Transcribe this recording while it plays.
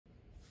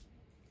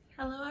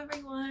Hello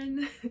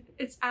everyone,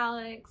 it's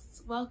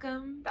Alex.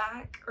 Welcome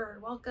back, or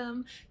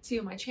welcome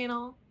to my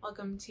channel.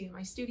 Welcome to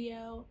my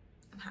studio.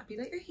 I'm happy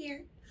that you're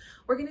here.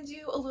 We're gonna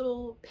do a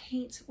little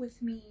paint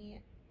with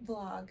me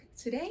vlog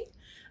today.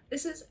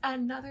 This is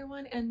another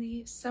one in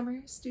the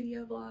summer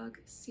studio vlog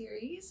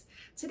series.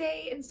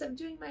 Today, instead of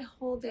doing my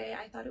whole day,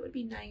 I thought it would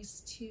be nice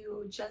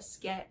to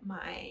just get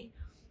my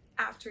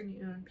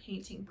afternoon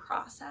painting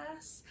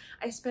process.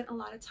 I spent a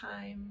lot of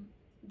time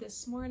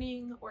this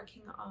morning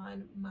working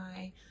on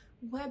my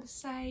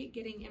website,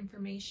 getting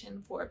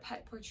information for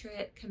pet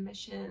portrait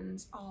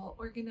commissions all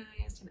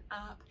organized and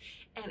up,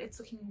 and it's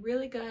looking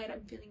really good.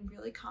 I'm feeling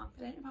really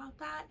confident about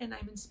that, and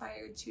I'm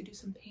inspired to do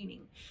some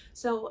painting.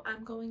 So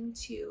I'm going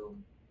to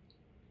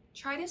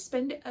try to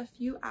spend a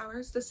few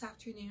hours this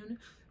afternoon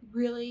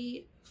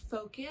really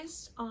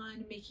focused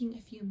on making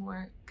a few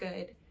more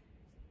good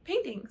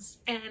paintings,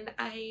 and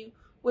I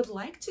would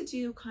like to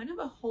do kind of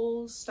a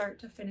whole start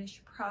to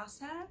finish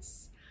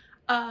process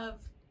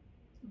of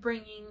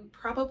bringing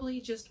probably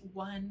just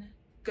one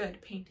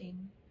good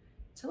painting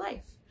to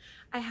life.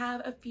 I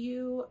have a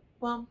few,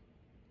 well,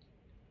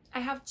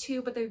 I have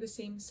two, but they're the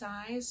same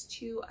size,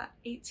 two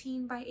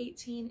 18 by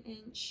 18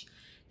 inch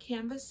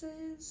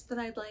canvases that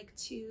I'd like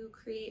to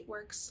create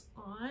works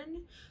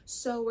on.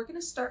 So we're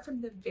gonna start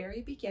from the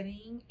very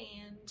beginning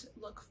and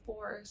look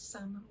for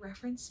some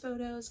reference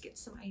photos, get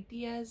some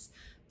ideas,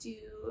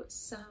 do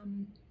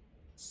some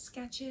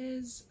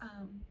sketches,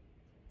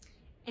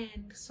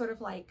 and sort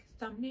of like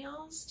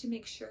thumbnails to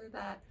make sure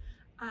that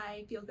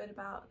I feel good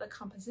about the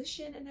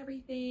composition and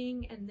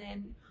everything, and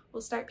then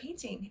we'll start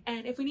painting.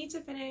 And if we need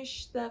to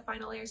finish the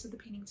final layers of the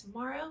painting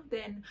tomorrow,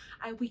 then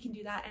we can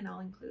do that, and I'll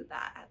include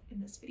that in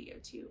this video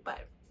too.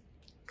 But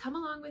come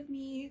along with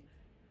me,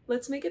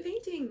 let's make a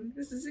painting.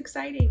 This is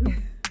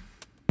exciting.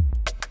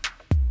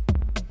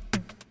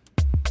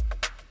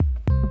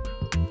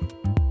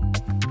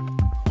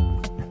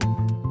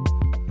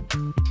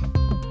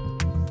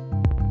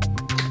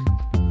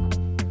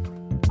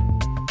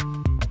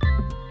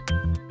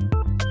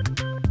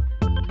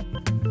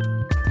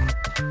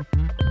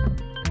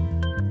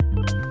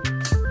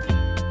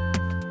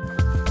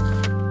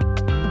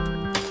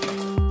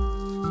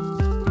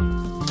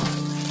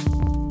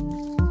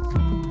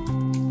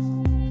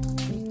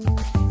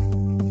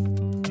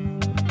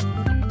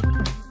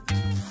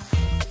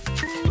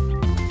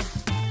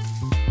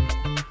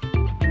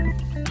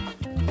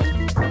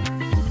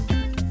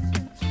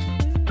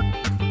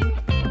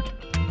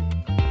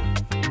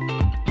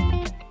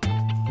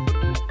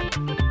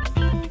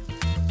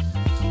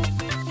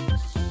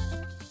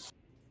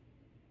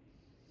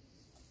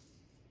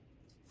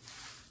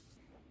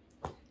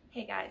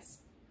 Hey guys,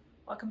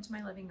 welcome to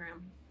my living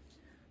room.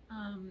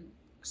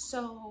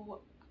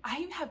 So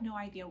I have no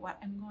idea what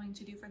I'm going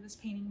to do for this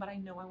painting, but I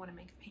know I want to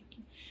make a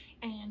painting.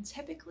 And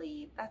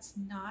typically that's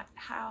not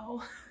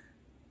how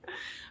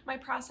my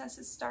process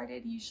is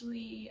started.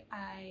 Usually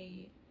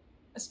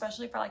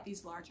especially for like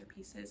these larger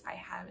pieces, I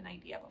have an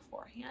idea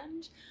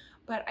beforehand,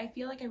 but I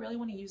feel like I really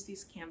want to use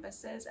these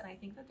canvases, and I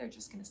think that they're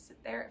just going to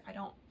sit there if I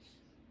don't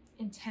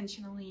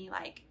intentionally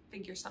like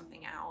figure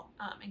something out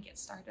and get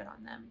started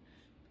on them.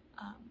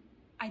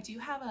 I do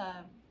have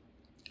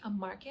a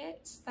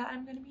market that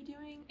I'm going to be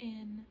doing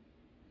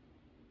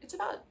it's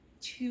about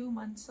 2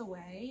 months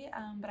away,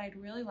 but I'd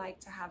really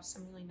like to have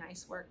some really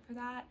nice work for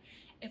that.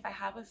 If I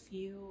have a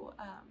few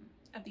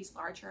of these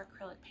larger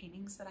acrylic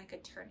paintings that I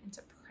could turn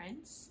into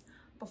prints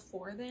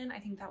before then, I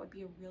think that would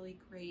be a really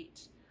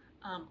great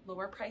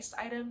lower priced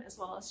item, as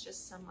well as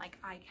just some like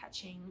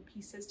eye-catching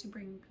pieces to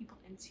bring people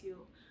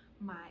into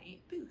my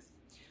booth.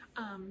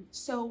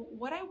 So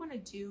what I want to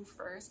do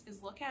first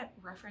is look at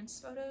reference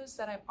photos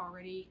that I've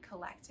already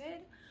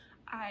collected.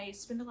 I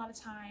spend a lot of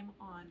time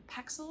on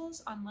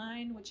Pexels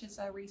online, which is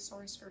a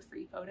resource for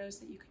free photos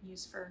that you can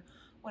use for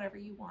whatever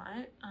you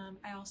want.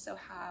 I also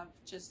have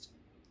just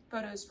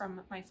photos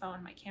from my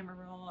phone, my camera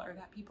roll, or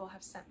that people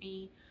have sent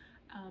me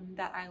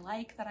that I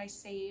like, that I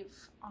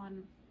save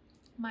on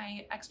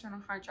my external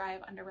hard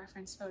drive under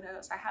reference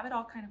photos. I have it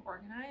all kind of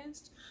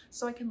organized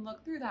so I can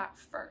look through that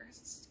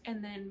first,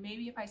 and then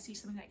maybe if I see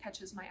something that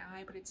catches my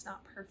eye but it's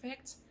not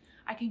perfect,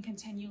 I can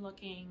continue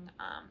looking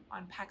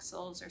on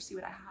Pexels or see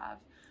what I have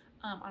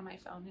on my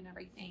phone and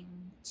everything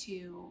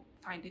to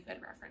find a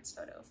good reference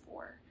photo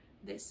for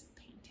this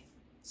painting.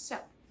 So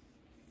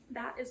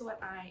that is what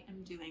I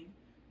am doing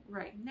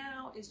right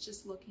now, is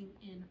just looking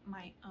in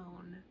my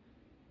own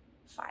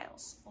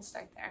files. We'll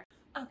start there.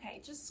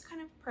 Okay, just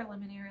kind of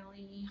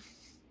preliminarily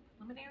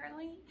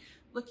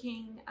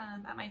looking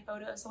at my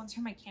photos. So once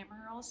from my camera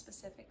roll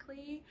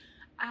specifically,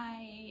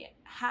 I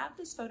have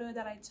this photo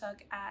that I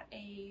took at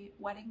a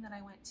wedding that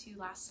I went to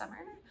last summer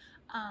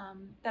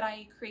that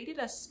I created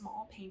a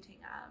small painting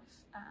of.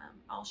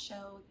 I'll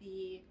show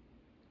the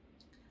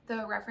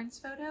reference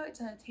photo. It's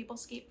a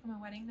tablescape from a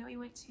wedding that we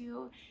went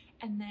to,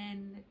 and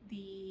then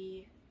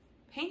the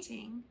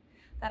painting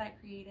that I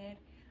created.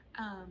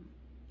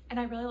 And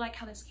I really like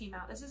how this came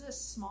out. This is a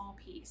small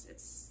piece.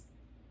 It's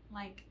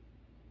like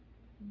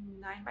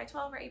 9 by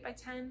 12 or 8 by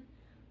 10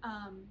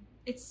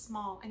 it's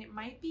small and it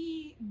might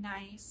be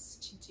nice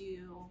to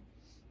do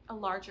a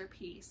larger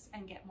piece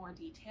and get more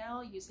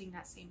detail using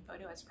that same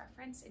photo as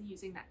reference and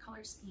using that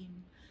color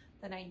scheme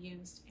that I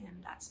used in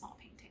that small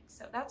painting.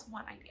 So that's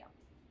one idea.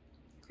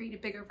 Create a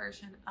bigger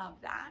version of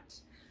that.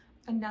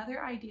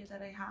 Another idea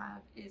that I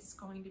have is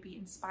going to be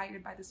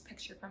inspired by this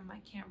picture from my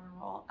camera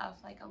roll of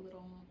like a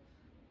little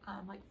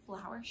like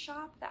flower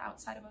shop, the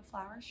outside of a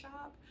flower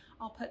shop.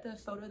 I'll put the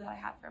photo that I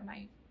have from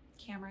my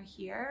camera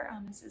here.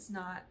 This is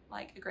not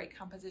like a great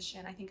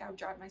composition. I think I would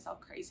drive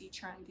myself crazy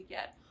trying to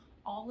get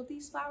all of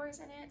these flowers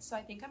in it. So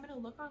I think I'm gonna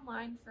look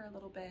online for a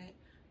little bit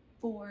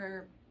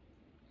for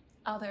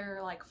other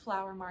like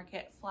flower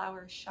market,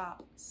 flower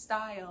shop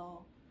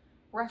style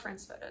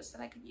reference photos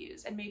that I could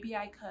use. And maybe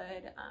I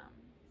could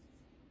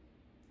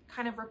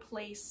kind of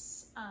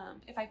replace,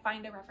 if I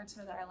find a reference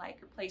photo that I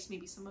like, replace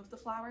maybe some of the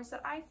flowers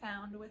that I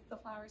found with the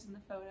flowers in the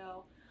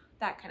photo,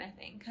 that kind of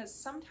thing. Because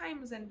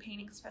sometimes in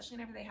painting, especially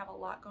whenever they have a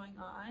lot going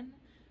on,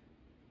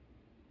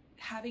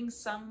 having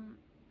some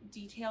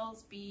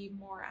details be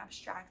more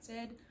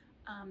abstracted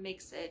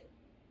makes it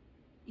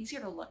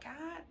easier to look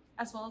at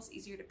as well as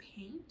easier to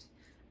paint.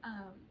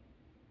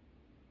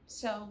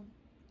 So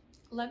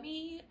let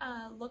me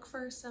look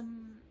for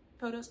some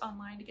photos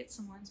online to get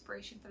some more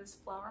inspiration for this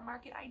flower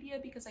market idea,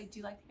 because I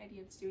do like the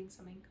idea of doing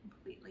something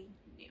completely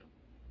new.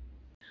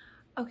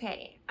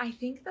 Okay, I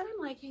think that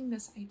I'm liking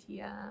this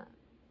idea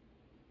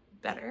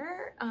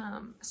better,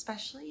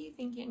 especially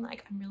thinking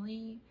like I'm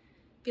really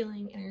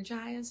feeling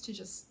energized to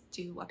just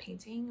do a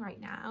painting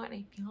right now, and I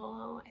think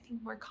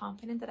more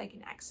confident that I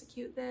can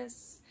execute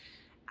this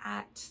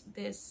at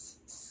this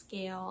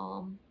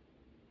scale,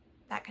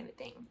 that kind of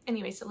thing.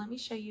 Anyway, so let me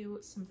show you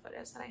some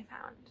photos that I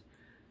found.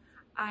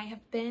 I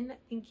have been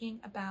thinking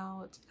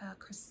about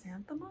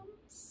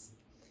chrysanthemums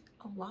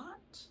a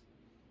lot.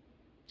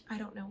 I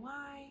don't know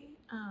why.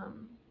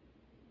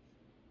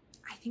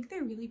 I think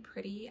they're really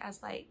pretty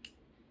as like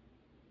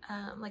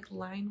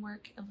line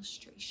work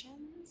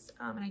illustrations.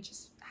 And I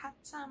just had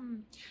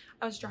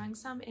I was drawing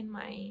some in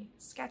my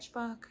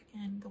sketchbook,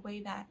 and the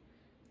way that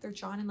they're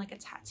drawn in like a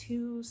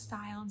tattoo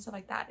style and stuff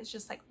like that is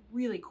just like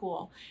really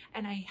cool.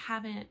 And I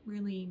haven't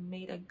really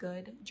made a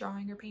good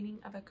drawing or painting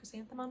of a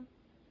chrysanthemum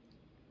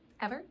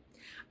ever.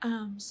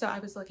 So I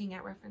was looking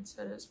at reference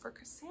photos for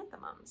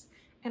chrysanthemums,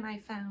 and I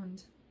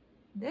found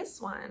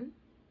this one.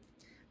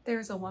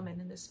 There's a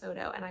woman in this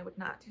photo, and I would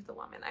not do the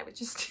woman. I would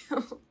just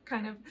do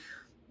kind of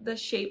the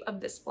shape of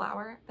this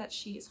flower that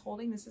she is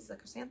holding. This is a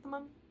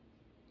chrysanthemum.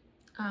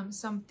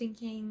 So I'm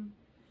thinking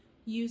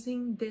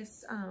using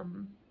this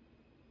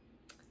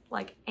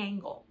like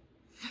angle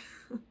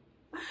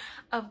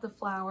of the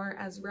flower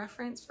as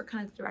reference for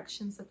kind of the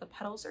directions that the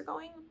petals are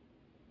going.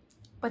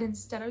 But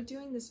instead of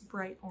doing this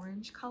bright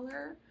orange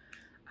color,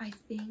 I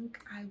think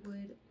I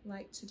would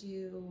like to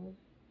do,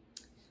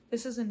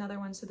 this is another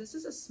one. So this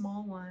is a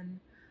small one,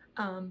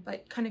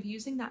 but kind of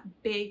using that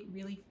big,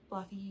 really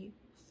fluffy,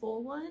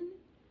 full one,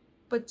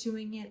 but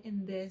doing it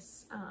in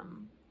this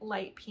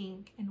light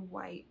pink and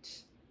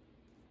white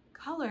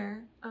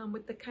color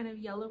with the kind of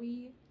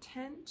yellowy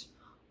tint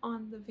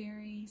on the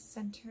very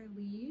center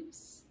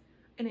leaves,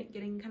 and it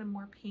getting kind of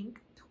more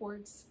pink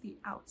towards the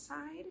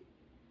outside.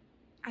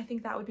 I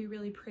think that would be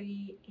really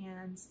pretty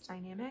and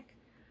dynamic.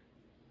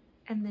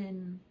 And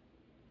then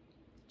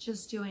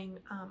just doing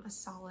a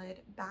solid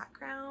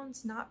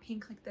background, not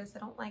pink like this. I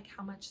don't like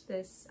how much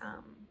this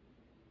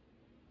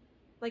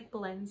like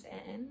blends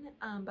in,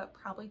 but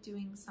probably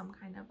doing some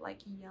kind of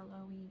like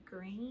yellowy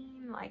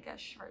green, like a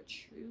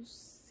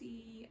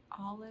chartreusey,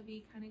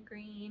 olivey kind of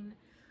green,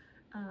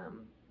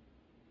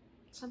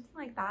 something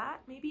like that,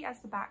 maybe as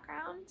the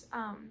background.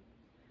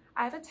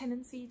 I have a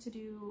tendency to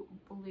do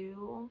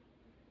blue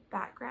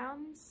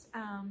backgrounds,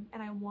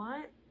 and I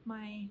want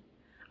my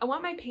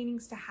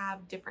paintings to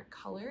have different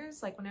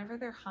colors. Like whenever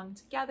they're hung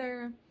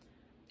together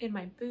in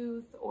my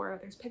booth, or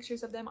there's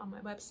pictures of them on my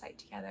website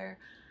together,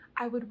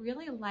 I would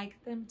really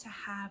like them to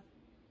have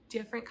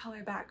different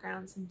color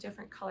backgrounds and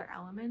different color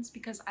elements,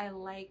 because I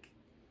like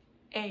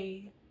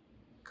a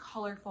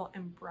colorful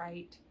and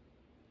bright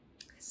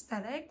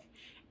aesthetic.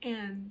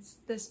 And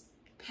this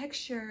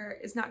picture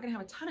is not gonna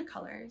have a ton of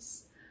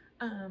colors,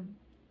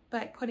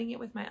 but putting it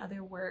with my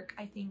other work,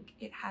 I think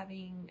it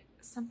having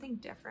something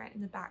different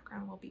in the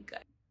background will be good.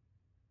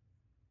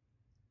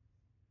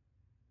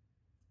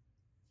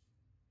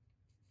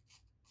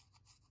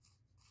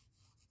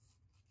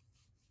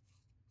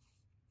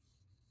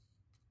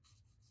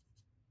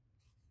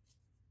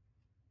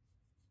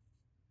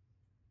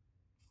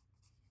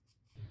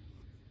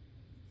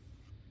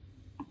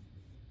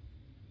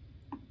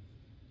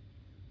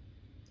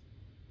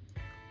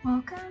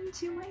 Welcome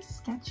to my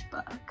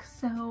sketchbook.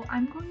 So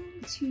I'm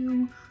going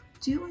to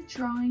do a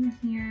drawing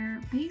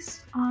here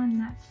based on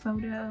that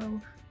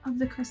photo of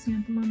the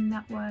chrysanthemum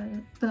that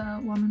the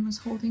woman was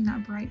holding,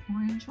 that bright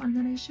orange one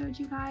that I showed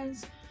you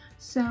guys.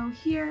 So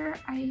here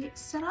I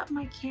set up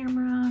my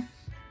camera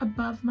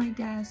above my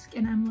desk,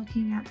 and I'm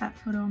looking at that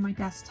photo on my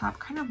desktop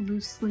kind of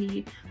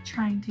loosely,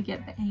 trying to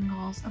get the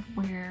angles of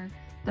where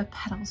the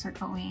petals are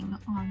going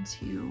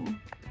onto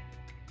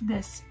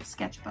this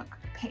sketchbook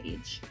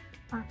page.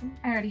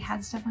 I already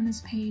had stuff on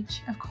this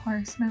page, of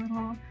course, my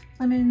little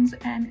lemons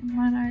and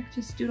monarch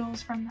just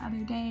doodles from the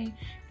other day,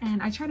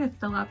 and I try to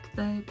fill up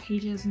the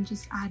pages and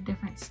just add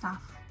different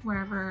stuff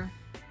wherever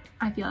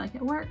I feel like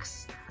it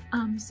works.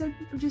 So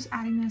I'm just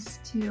adding this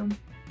to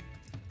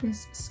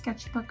this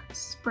sketchbook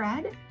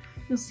spread.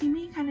 You'll see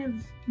me kind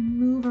of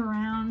move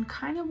around,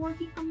 kind of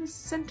working on the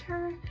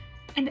center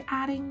and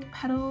adding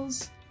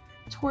petals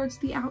towards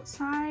the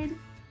outside.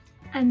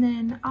 And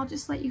then I'll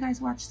just let you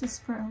guys watch this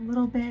for a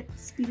little bit,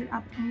 speed it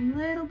up a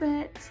little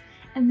bit,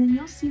 and then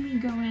you'll see me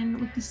go in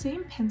with the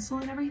same pencil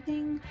and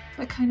everything,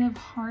 but kind of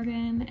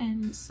harden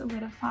and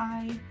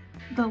solidify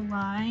the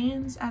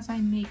lines as I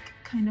make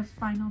kind of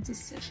final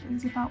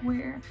decisions about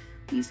where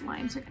these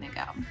lines are gonna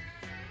go.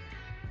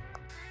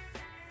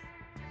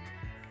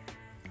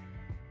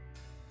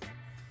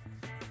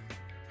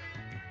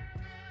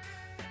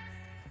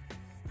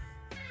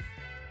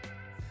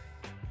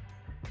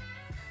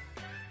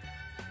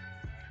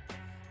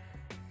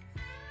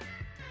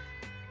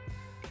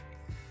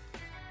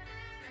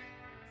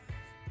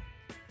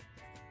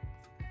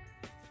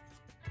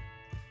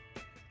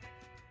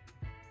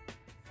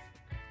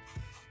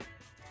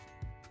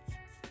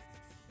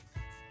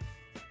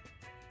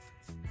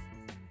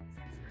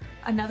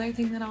 Another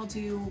thing that I'll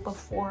do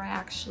before I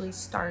actually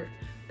start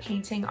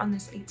painting on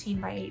this 18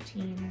 by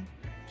 18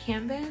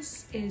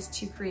 canvas is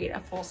to create a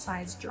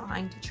full-size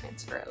drawing to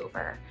transfer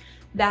over.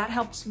 That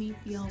helps me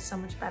feel so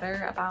much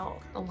better about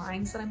the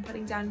lines that I'm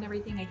putting down and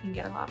everything. I can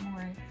get a lot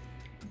more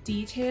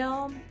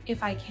detail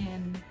if I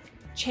can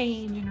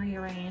change and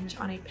rearrange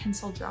on a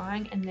pencil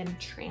drawing and then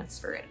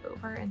transfer it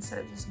over instead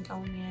of just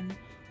going in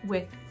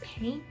with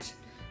paint.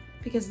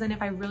 Because then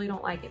if I really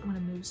don't like it and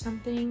want to move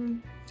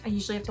something, I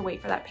usually have to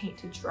wait for that paint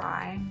to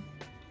dry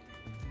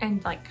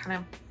and like kind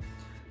of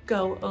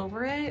go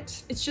over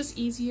it. It's just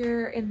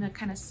easier in the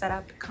kind of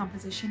setup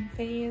composition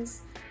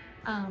phase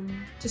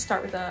to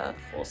start with a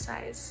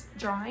full-size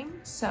drawing.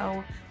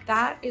 So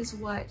that is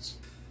what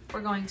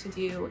we're going to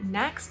do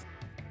next.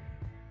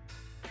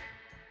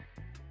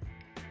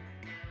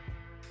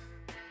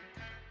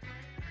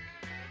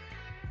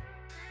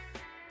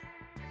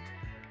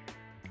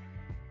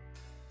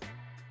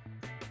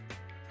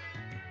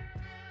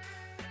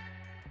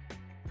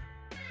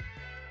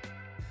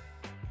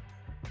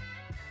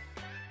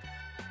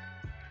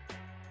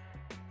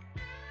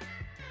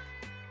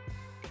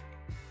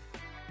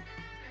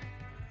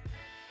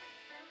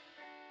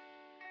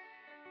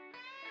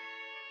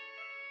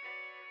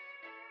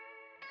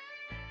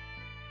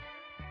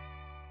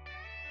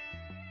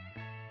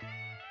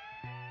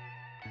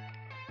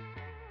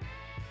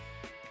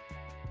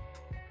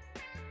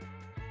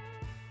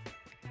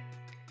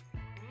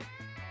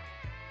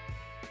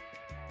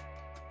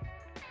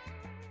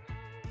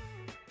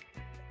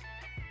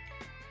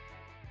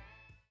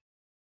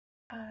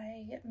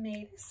 I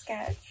made a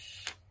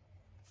sketch.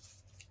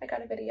 I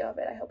got a video of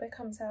it. I hope it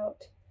comes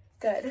out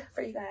good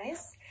for you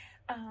guys.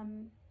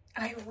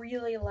 I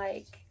really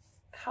like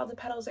how the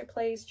petals are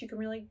placed. You can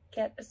really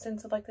get a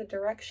sense of like the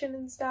direction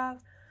and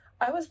stuff.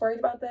 I was worried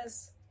about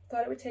this,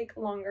 thought it would take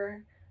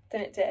longer than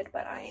it did,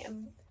 but I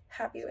am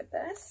happy with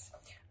this.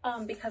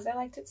 Because I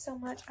liked it so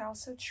much, I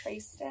also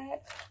traced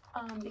it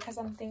because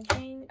I'm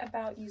thinking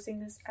about using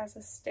this as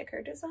a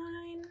sticker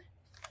design.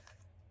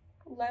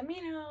 Let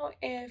me know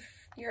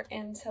if you're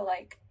into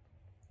like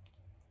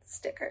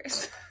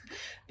stickers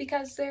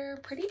because they're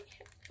pretty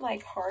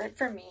like hard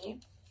for me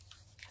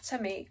to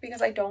make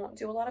because I don't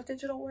do a lot of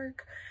digital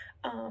work,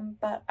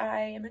 but I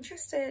am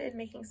interested in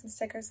making some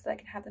stickers so that I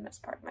can have them as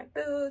part of my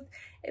booth.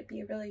 It'd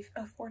be a really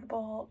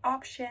affordable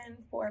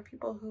option for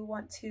people who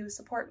want to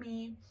support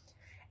me,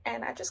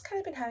 and I've just kind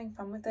of been having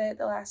fun with it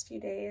the last few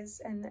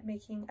days and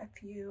making a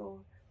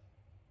few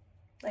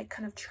like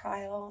kind of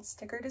trial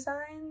sticker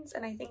designs.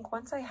 And I think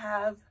once I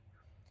have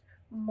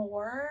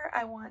more,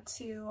 I want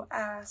to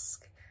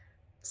ask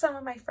some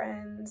of my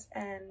friends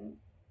and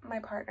my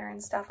partner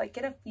and stuff, like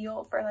get a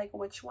feel for like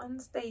which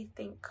ones they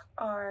think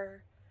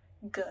are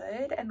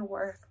good and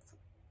worth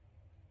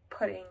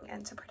putting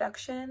into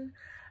production.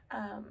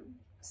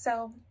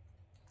 So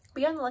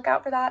be on the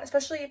lookout for that,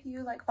 especially if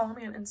you like follow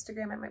me on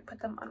Instagram. I might put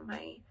them on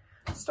my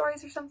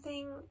stories or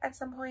something at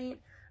some point.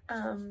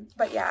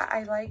 But yeah,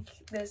 I like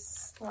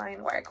this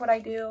line work. What I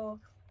do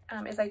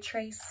is I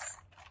trace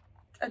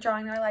a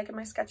drawing that I like in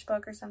my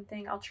sketchbook or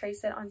something. I'll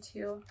trace it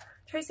onto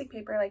tracing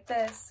paper like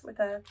this with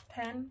a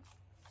pen.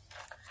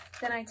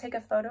 Then I take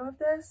a photo of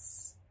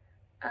this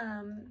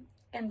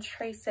and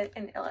trace it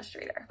in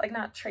Illustrator. Like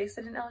not trace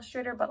it in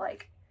Illustrator, but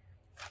like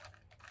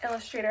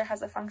Illustrator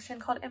has a function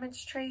called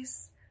image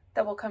trace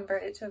that will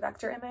convert it to a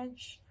vector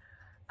image.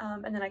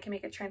 And then I can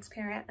make it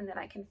transparent, and then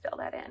I can fill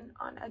that in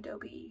on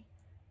Adobe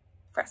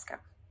Fresco.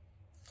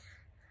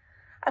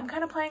 I'm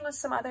kind of playing with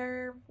some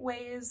other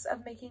ways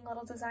of making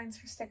little designs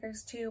for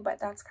stickers too, but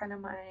that's kind of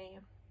my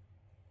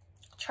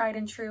tried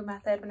and true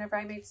method. Whenever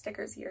I made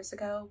stickers years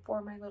ago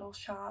for my little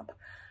shop,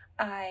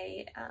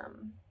 I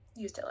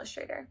used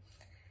Illustrator.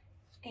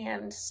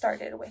 and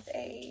started with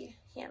a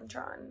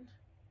hand-drawn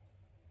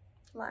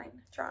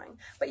line drawing.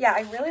 But yeah,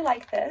 I really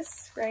like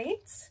this,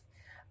 right?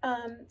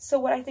 So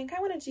what I think I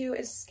want to do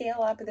is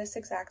scale up this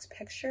exact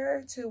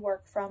picture to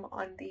work from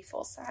on the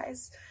full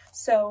size.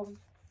 So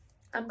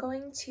I'm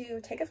going to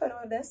take a photo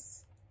of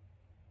this,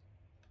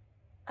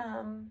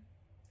 and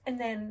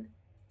then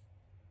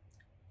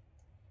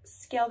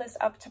scale this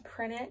up to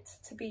print it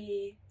to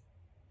be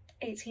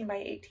 18 by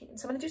 18.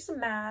 So I'm gonna do some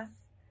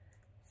math,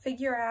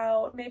 figure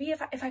out, maybe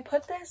if I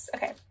put this,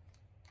 okay.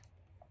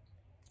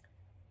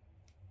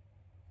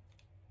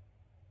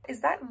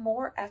 Is that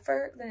more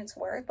effort than it's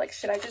worth? Like,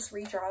 should I just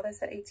redraw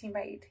this at 18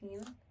 by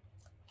 18?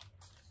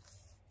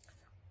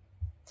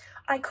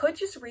 I could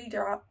just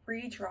redraw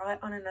it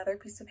on another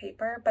piece of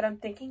paper, but I'm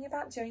thinking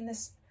about doing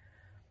this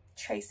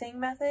tracing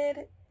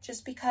method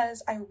just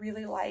because I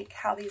really like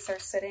how these are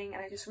sitting,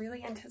 and I just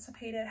really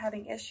anticipated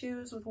having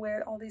issues with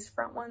where all these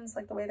front ones,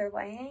 like the way they're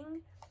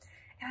laying,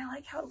 and I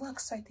like how it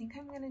looks, so I think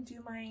I'm gonna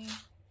do my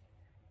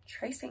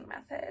tracing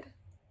method.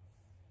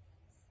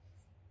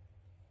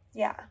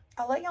 Yeah,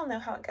 I'll let y'all know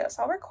how it goes.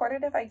 I'll record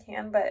it if I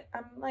can, but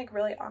I'm like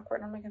really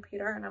awkward on my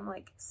computer and I'm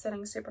like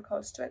sitting super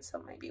close to it, so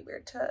it might be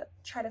weird to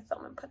try to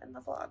film and put in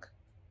the vlog.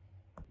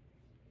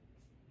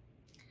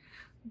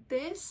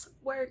 This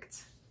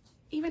worked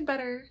even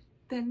better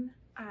than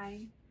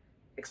I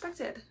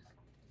expected.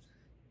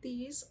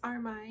 These are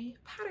my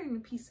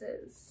pattern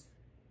pieces.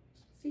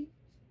 See?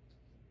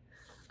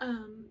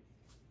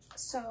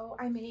 So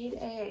I made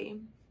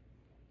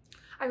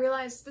I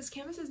realized this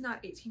canvas is not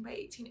 18 by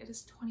 18, it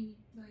is 20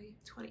 by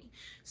 20.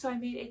 So I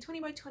made a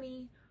 20 by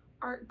 20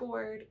 art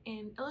board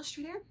in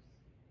Illustrator,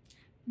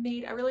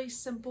 made a really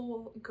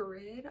simple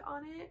grid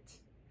on it,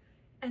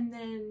 and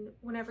then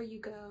whenever you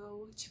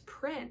go to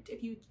print,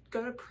 if you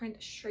go to print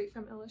straight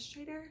from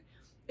Illustrator,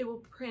 it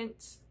will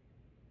print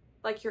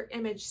like your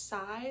image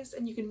size,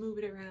 and you can move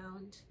it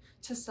around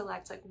to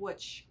select like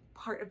which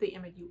part of the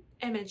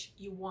image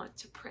you want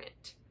to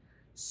print.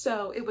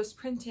 So it was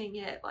printing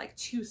it like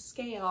to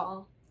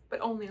scale, but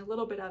only a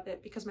little bit of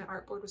it because my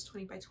artboard was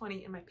 20 by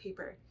 20 and my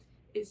paper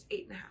is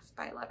 8.5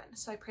 by 11.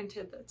 So I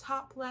printed the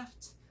top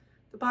left,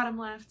 the bottom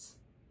left,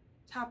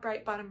 top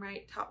right,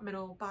 top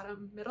middle,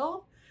 bottom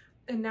middle.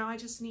 And now I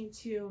just need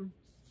to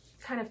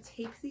kind of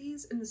tape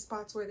these in the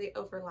spots where they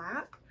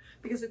overlap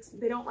because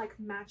they don't like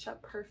match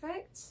up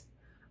perfect.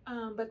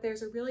 But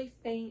there's a really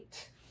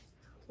faint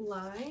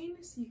line.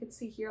 So you can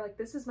see here, like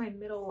this is my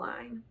middle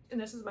line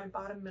and this is my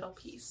bottom middle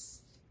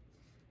piece.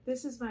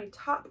 This is my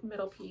top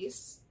middle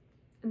piece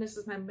and this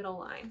is my middle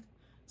line.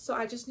 So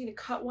I just need to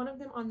cut one of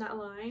them on that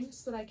line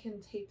so that I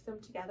can tape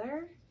them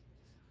together.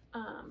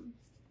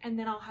 And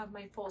then I'll have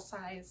my full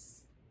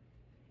size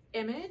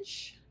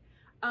image.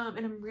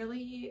 And I'm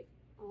really,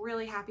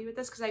 really happy with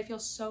this because I feel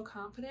so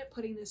confident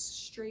putting this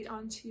straight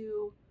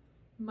onto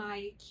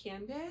my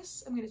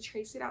canvas. I'm going to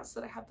trace it out so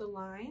that I have the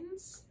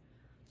lines.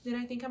 Then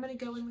I think I'm going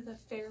to go in with a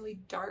fairly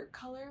dark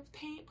color of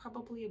paint,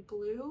 probably a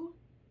blue,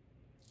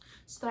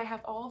 so that I have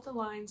all of the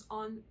lines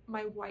on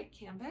my white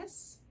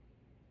canvas.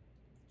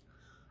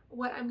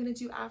 What I'm going to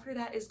do after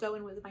that is go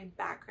in with my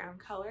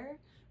background color,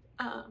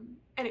 and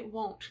it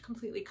won't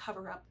completely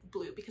cover up the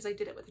blue because I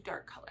did it with a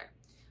dark color.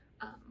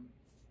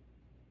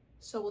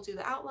 So we'll do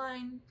the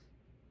outline,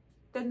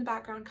 then the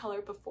background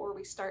color before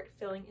we start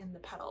filling in the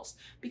petals.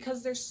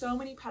 Because there's so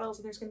many petals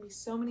and there's going to be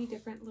so many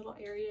different little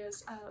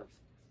areas of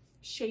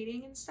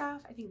shading and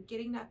stuff, I think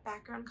getting that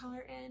background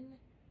color in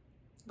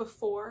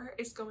before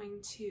is going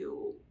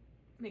to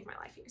make my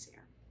life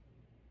easier.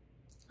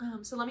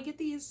 So let me get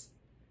these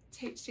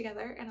taped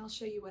together and I'll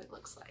show you what it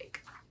looks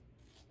like.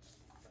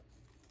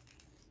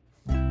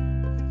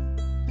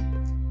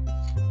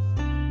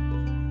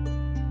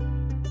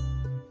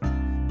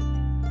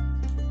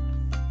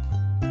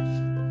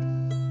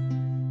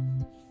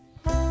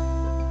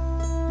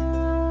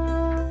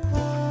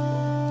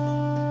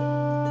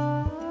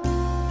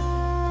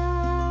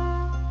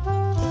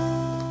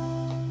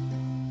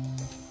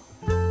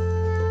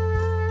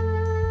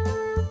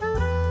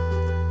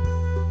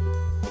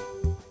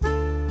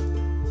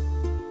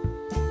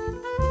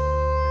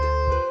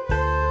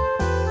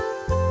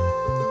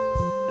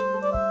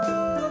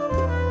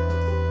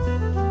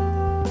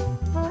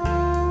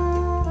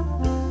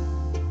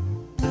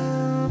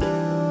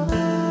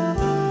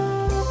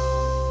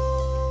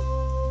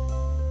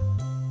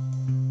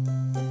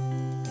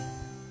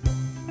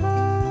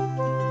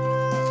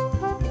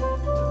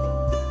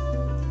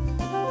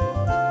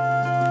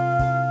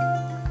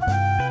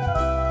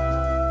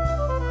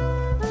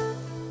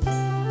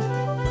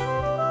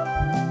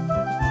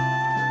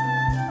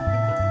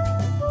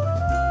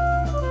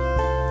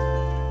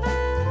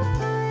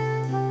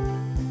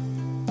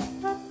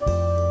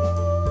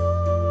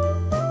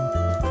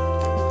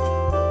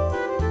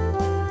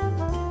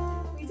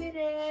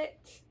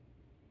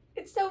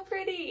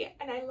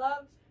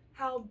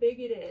 How big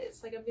it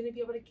is. Like I'm gonna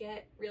be able to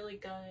get really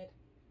good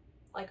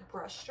like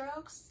brush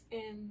strokes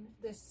in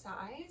this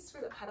size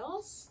for the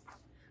petals.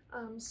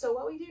 So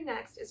what we do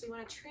next is we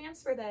want to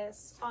transfer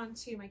this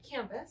onto my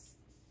canvas.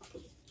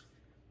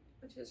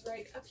 which is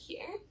right up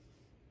here.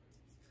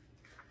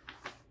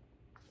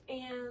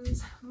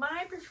 And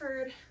my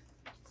preferred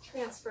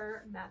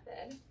transfer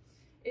method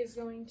is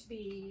going to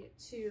be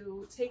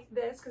to take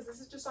this, because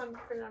this is just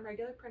printed on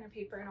regular printer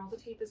paper and all the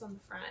tape is on the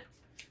front.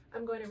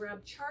 I'm going to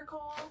rub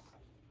charcoal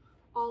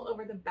all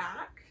over the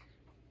back,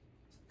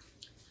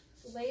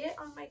 lay it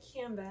on my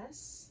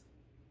canvas.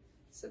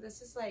 So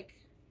this is like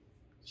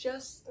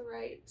just the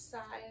right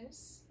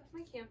size of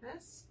my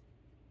canvas.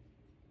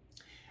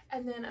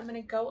 And then I'm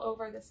going to go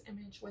over this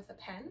image with a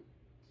pen,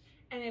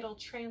 and it'll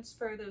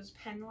transfer those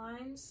pen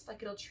lines,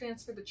 like it'll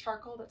transfer the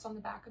charcoal that's on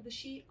the back of the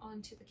sheet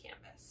onto the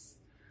canvas.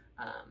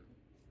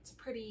 It's a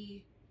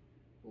pretty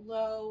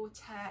low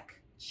tech,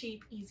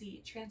 cheap,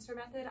 easy transfer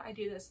method. I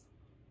do this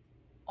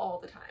all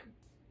the time.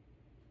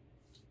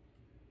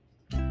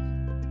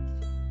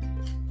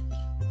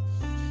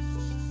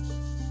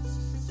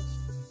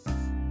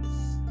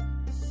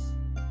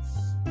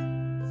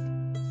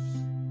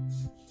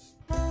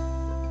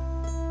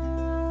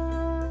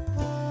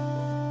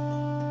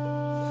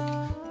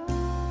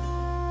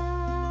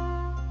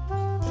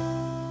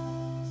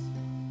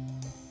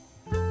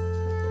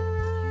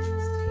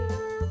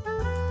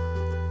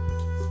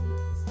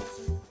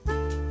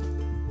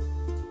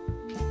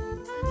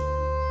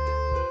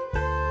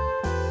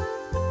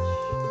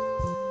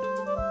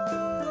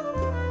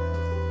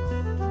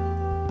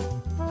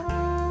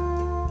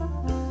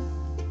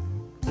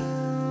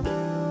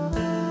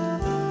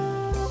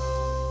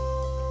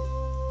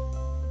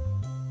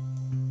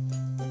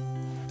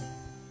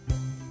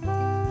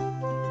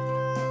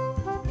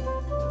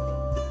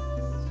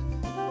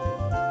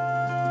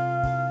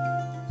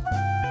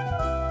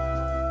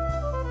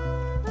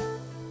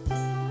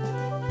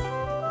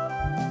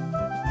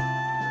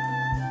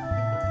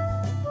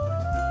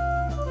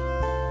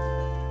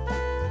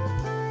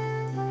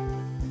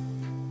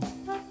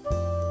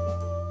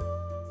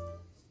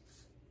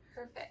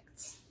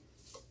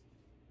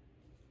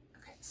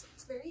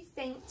 Very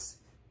faint.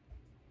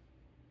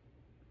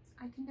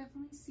 I can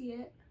definitely see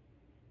it.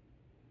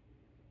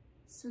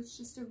 So it's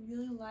just a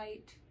really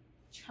light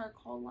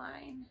charcoal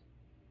line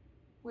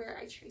where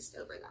I traced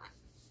over that.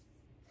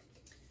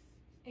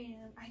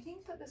 And I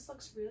think that this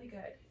looks really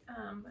good.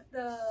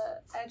 The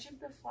edge of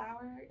the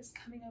flower is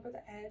coming over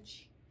the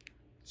edge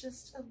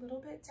just a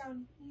little bit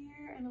down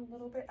here and a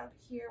little bit up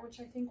here, which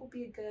I think will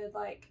be a good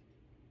like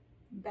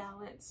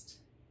balanced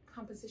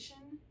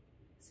composition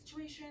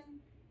situation.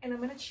 And I'm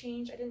going to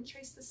change, I didn't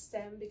trace the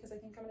stem because I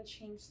think I'm going to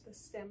change the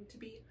stem to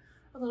be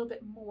a little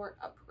bit more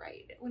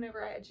upright.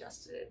 Whenever I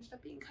adjusted it, it ended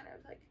up being kind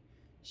of like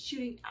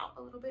shooting out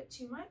a little bit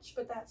too much,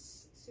 but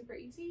that's super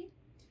easy.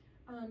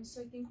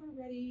 So I think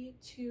we're ready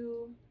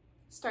to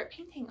start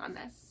painting on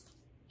this.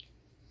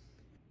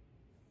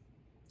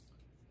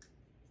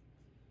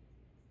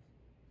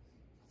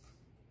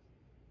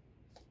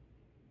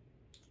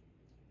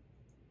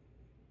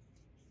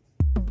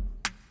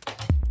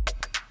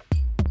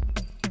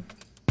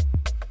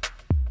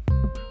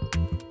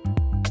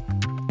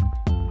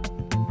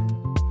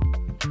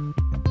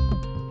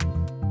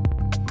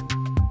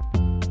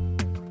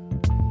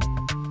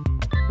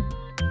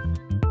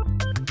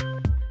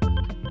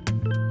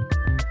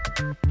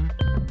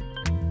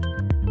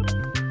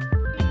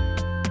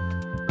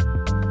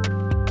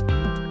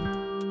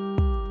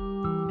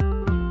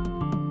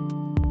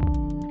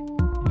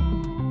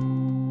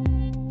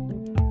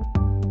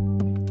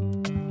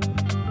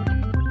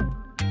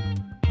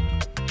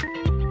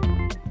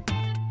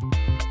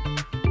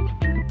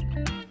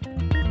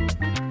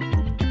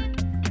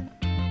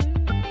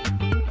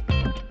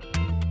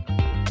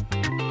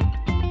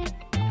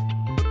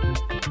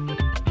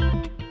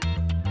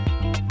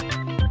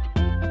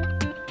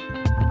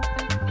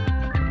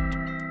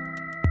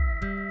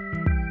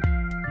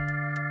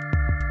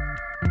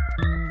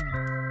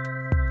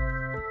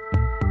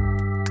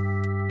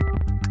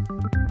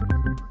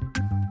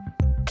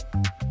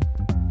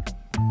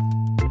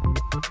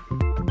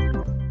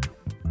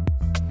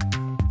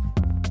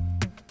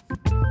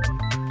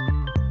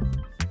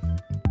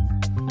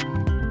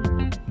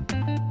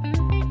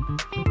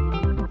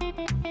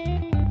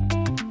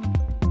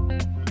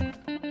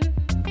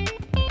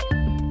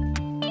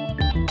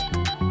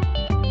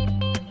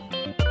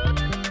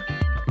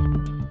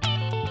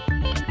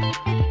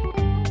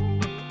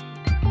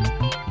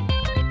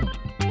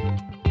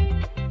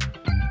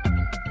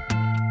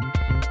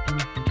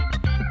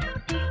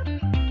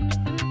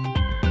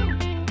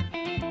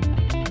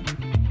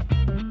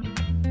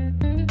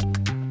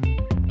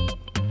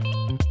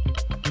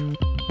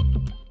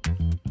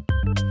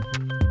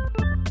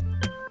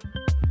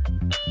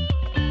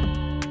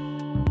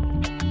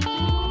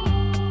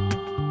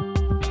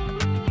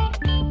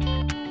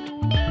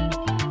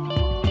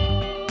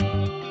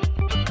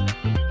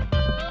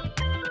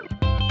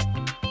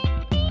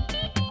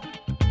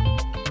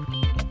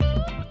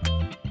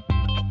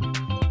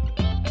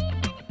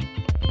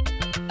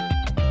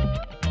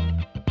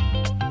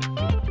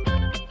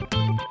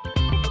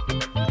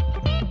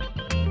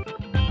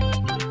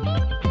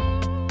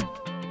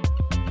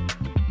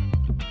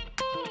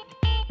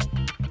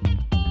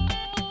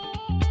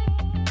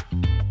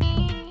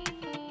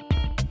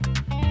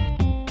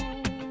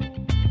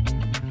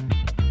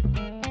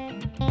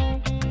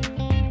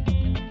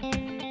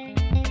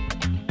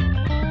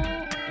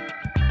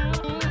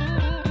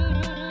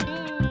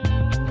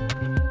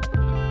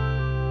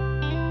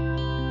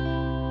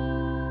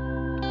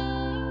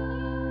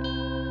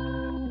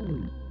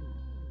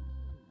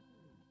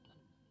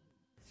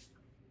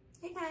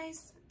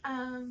 guys.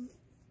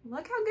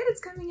 Look how good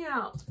it's coming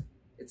out.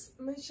 It's,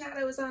 my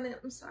shadow is on it.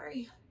 I'm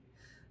sorry.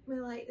 My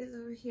light is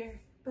over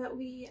here. But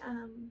we,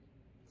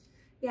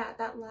 yeah,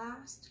 that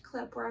last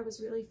clip where I was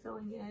really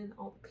filling in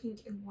all the pink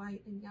and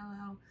white and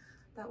yellow,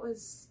 that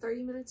was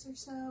 30 minutes or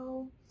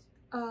so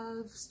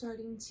of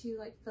starting to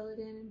like fill it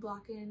in and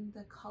block in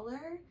the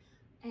color.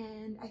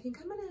 And I think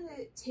I'm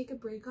gonna take a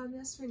break on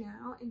this for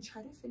now and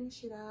try to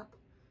finish it up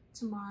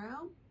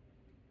tomorrow.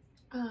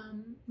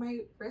 My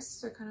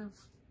wrists are kind of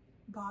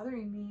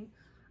bothering me,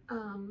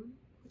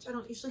 which I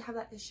don't usually have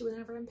that issue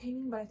whenever I'm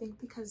painting, but I think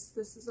because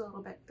this is a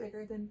little bit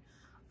bigger than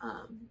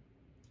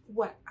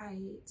what I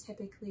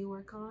typically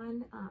work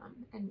on,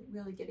 and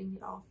really getting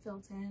it all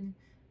filled in,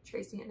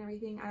 tracing it and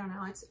everything, I don't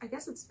know, I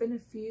guess it's been a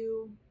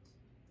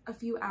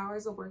few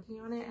hours of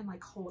working on it and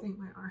like holding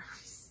my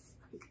arms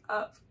like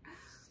up.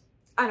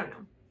 I don't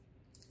know,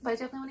 but I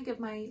definitely want to give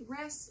my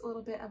wrists a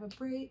little bit of a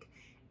break,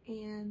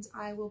 and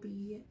I will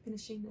be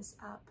finishing this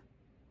up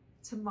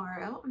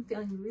tomorrow. I'm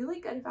feeling really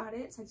good about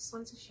it, so I just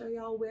wanted to show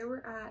y'all where we're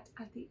at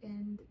the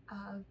end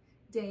of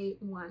day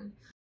 1.